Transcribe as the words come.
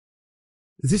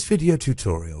This video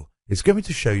tutorial is going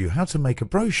to show you how to make a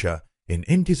brochure in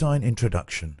InDesign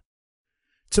Introduction.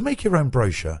 To make your own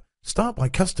brochure, start by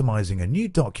customizing a new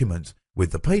document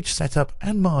with the page setup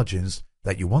and margins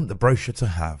that you want the brochure to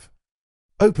have.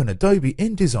 Open Adobe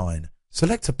InDesign,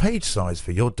 select a page size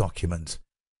for your document.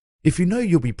 If you know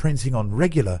you'll be printing on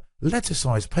regular letter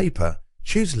size paper,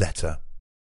 choose letter.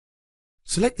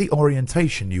 Select the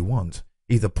orientation you want,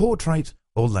 either portrait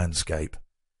or landscape.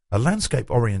 A landscape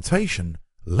orientation,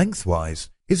 lengthwise,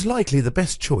 is likely the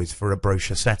best choice for a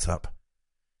brochure setup.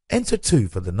 Enter 2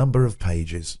 for the number of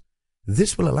pages.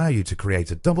 This will allow you to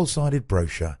create a double-sided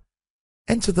brochure.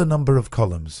 Enter the number of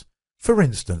columns. For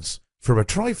instance, for a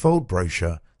trifold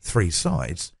brochure, 3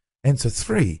 sides, enter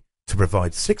 3 to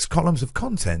provide 6 columns of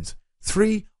content,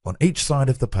 3 on each side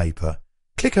of the paper.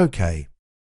 Click OK.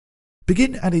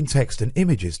 Begin adding text and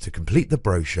images to complete the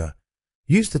brochure.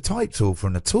 Use the Type tool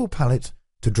from the tool palette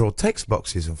to draw text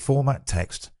boxes and format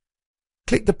text.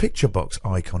 Click the picture box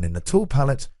icon in the tool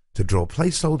palette to draw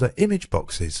placeholder image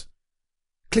boxes.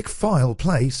 Click File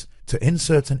Place to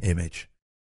insert an image.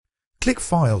 Click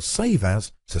File Save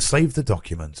As to save the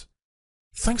document.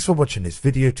 Thanks for watching this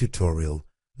video tutorial.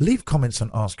 Leave comments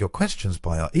and ask your questions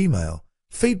by our email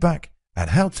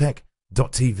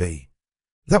feedback@howtech.tv.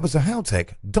 That was a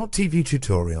howtech.tv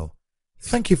tutorial.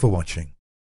 Thank you for watching.